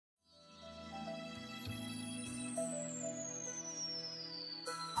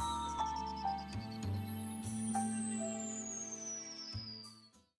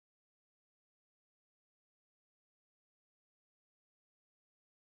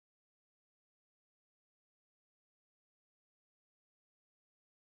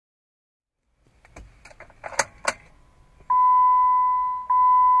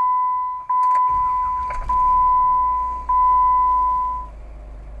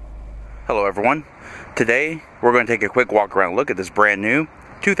Hello everyone. Today we're going to take a quick walk around look at this brand new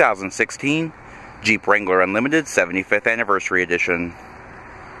 2016 Jeep Wrangler Unlimited 75th Anniversary Edition.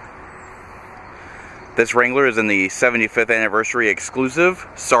 This Wrangler is in the 75th Anniversary exclusive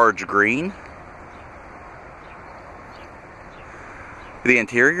Sarge green. The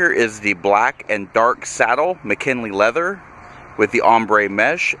interior is the black and dark saddle McKinley leather with the ombre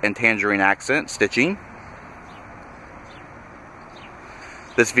mesh and tangerine accent stitching.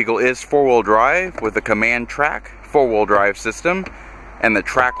 This vehicle is four-wheel drive with the Command Trac four-wheel drive system and the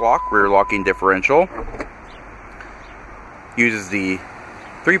Trac-Lok rear locking differential. Uses the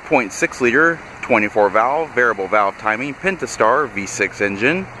 3.6 liter 24 valve variable valve timing Pentastar V6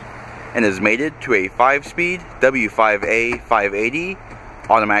 engine and is mated to a 5-speed W5A 580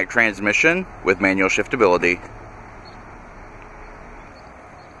 automatic transmission with manual shiftability.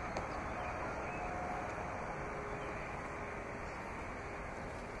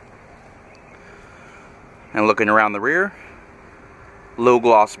 And looking around the rear, low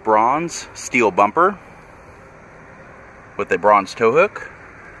gloss bronze steel bumper with a bronze tow hook,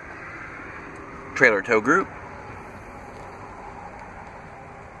 trailer tow group.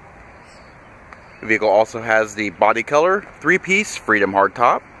 The vehicle also has the body color 3-piece Freedom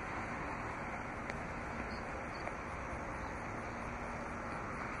hardtop.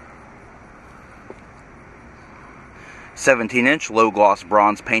 (17-inch low gloss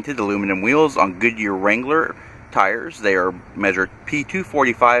bronze painted aluminum wheels on Goodyear Wrangler tires. They are measured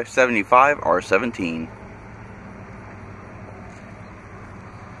P245/75 R17.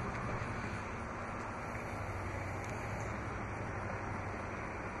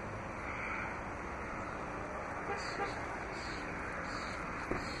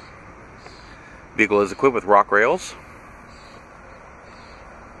 Vehicle is equipped with rock rails.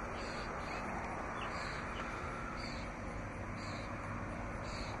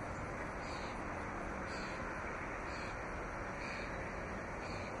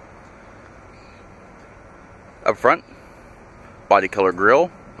 Up front, body color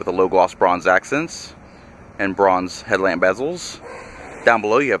grille with a low gloss bronze accents and bronze headlamp bezels. Down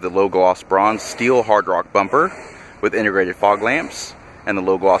below you have the low gloss bronze steel hard rock bumper with integrated fog lamps and the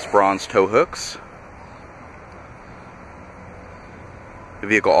low gloss bronze tow hooks. The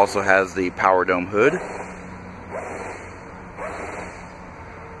vehicle also has the power dome hood.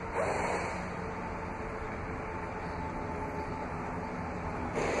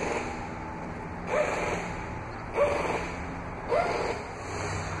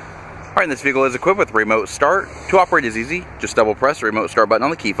 Alright, and this vehicle is equipped with remote start. To operate is easy. Just double press the remote start button on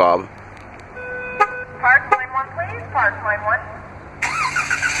the key fob. Park line 1 please, park line 1.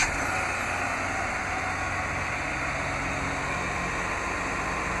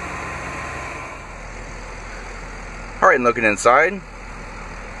 Alright, and looking inside,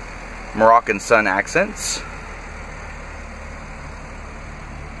 Moroccan sun accents.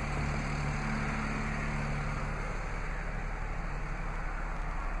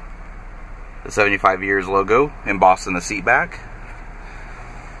 The 75 years logo embossed in the seat back.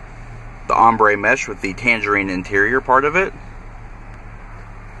 The ombre mesh with the tangerine interior part of it.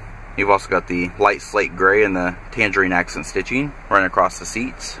 You've also got the light slate gray and the tangerine accent stitching running across the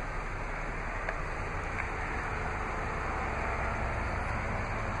seats.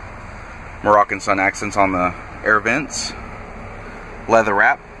 Moroccan sun accents on the air vents. Leather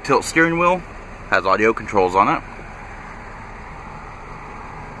wrap tilt steering wheel. Has audio controls on it.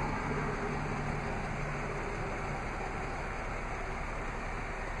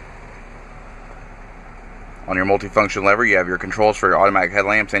 On your multifunction lever, you have your controls for your automatic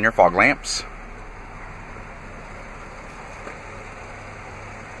headlamps and your fog lamps.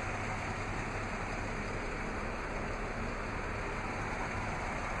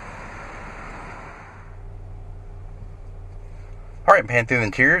 Alright, pan through the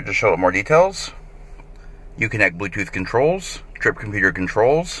interior to show it more details. You connect Bluetooth controls, trip computer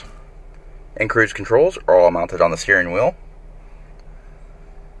controls, and cruise controls are all mounted on the steering wheel.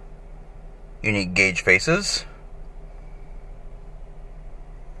 Unique gauge faces.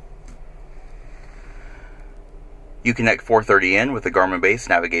 You connect 430N with the Garmin-based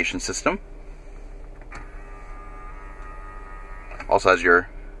navigation system. Also has your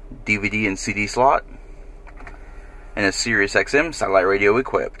DVD and CD slot and a Sirius XM satellite radio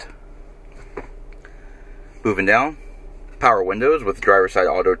equipped. Moving down, power windows with driver's side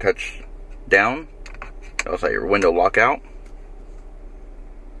auto touch down. Also your window lockout.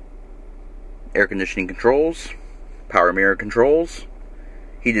 Air conditioning controls, power mirror controls,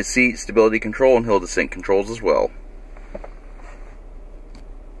 heated seat, stability control, and hill descent controls as well.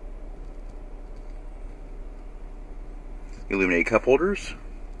 illuminated cup holders,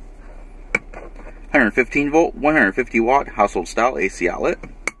 115 volt, 150 watt household style AC outlet.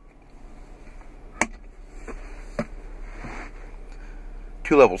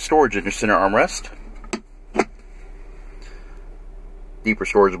 Two-level storage in your center armrest. Deeper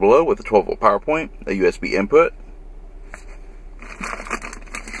storage below with a 12 volt power point, a USB input.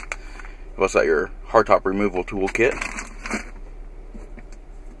 Plus out your hardtop removal toolkit.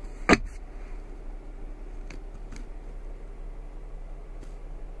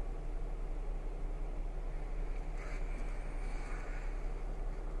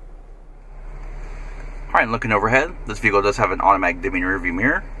 Alright, and looking overhead, this vehicle does have an automatic dimming rearview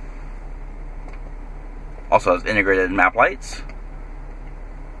mirror. Also has integrated map lights.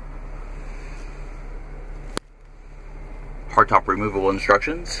 Hardtop removable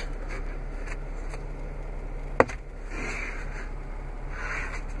instructions.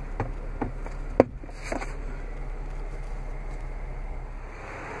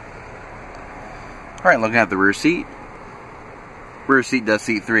 Alright, looking at the rear seat. Rear seat does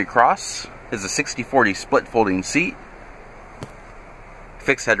seat 3 across. It's a 60/40 split folding seat.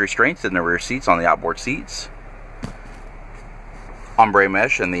 Fixed head restraints in the rear seats on the outboard seats. Ombre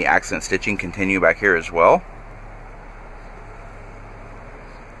mesh and the accent stitching continue back here as well.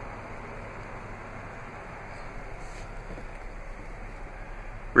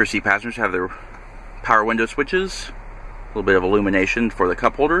 Rear seat passengers have their power window switches. A little bit of illumination for the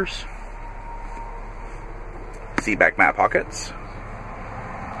cup holders. Seat back mat pockets.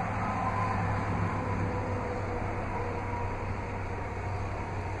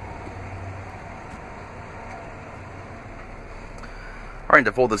 Alright,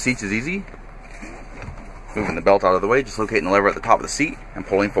 to fold the seats is easy. Moving the belt out of the way, just locating the lever at the top of the seat and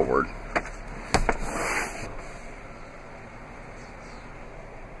pulling forward.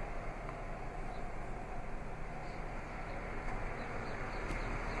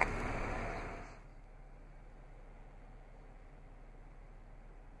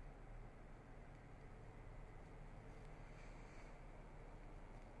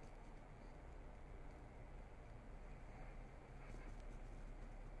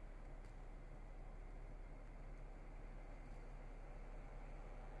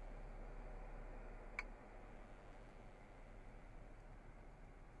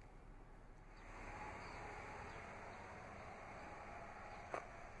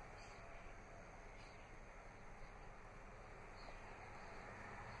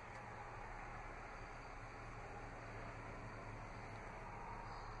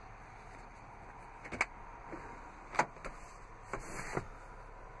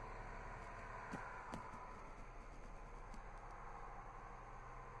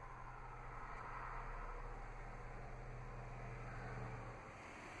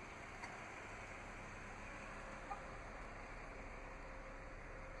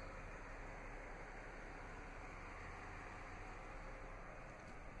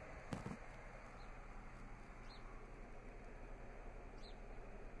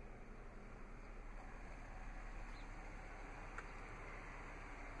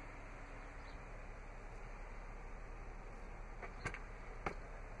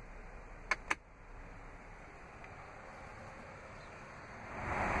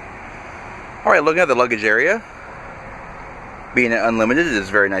 Alright, looking at the luggage area. Being unlimited, it is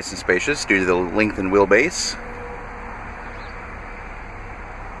very nice and spacious due to the lengthened wheelbase.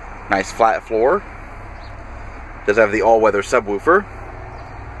 Nice flat floor. Does have the all-weather subwoofer.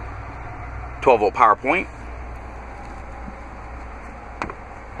 12 volt power point.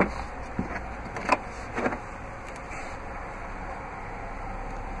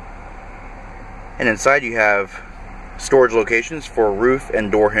 And inside you have storage locations for roof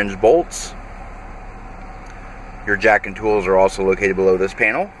and door hinge bolts. Your jack and tools are also located below this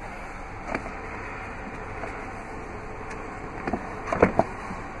panel.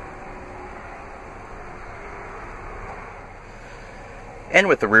 And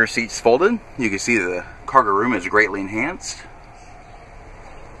with the rear seats folded, you can see the cargo room is greatly enhanced.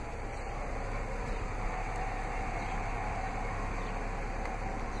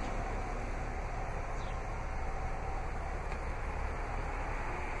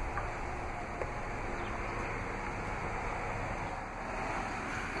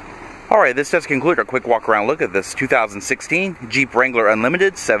 Alright, this does conclude our quick walk around look at this 2016 Jeep Wrangler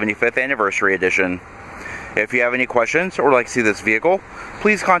Unlimited 75th Anniversary Edition. If you have any questions or would like to see this vehicle,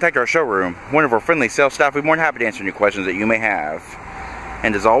 please contact our showroom. One of our friendly sales staff will be more than happy to answer any questions that you may have.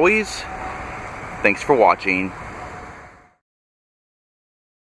 And as always, thanks for watching.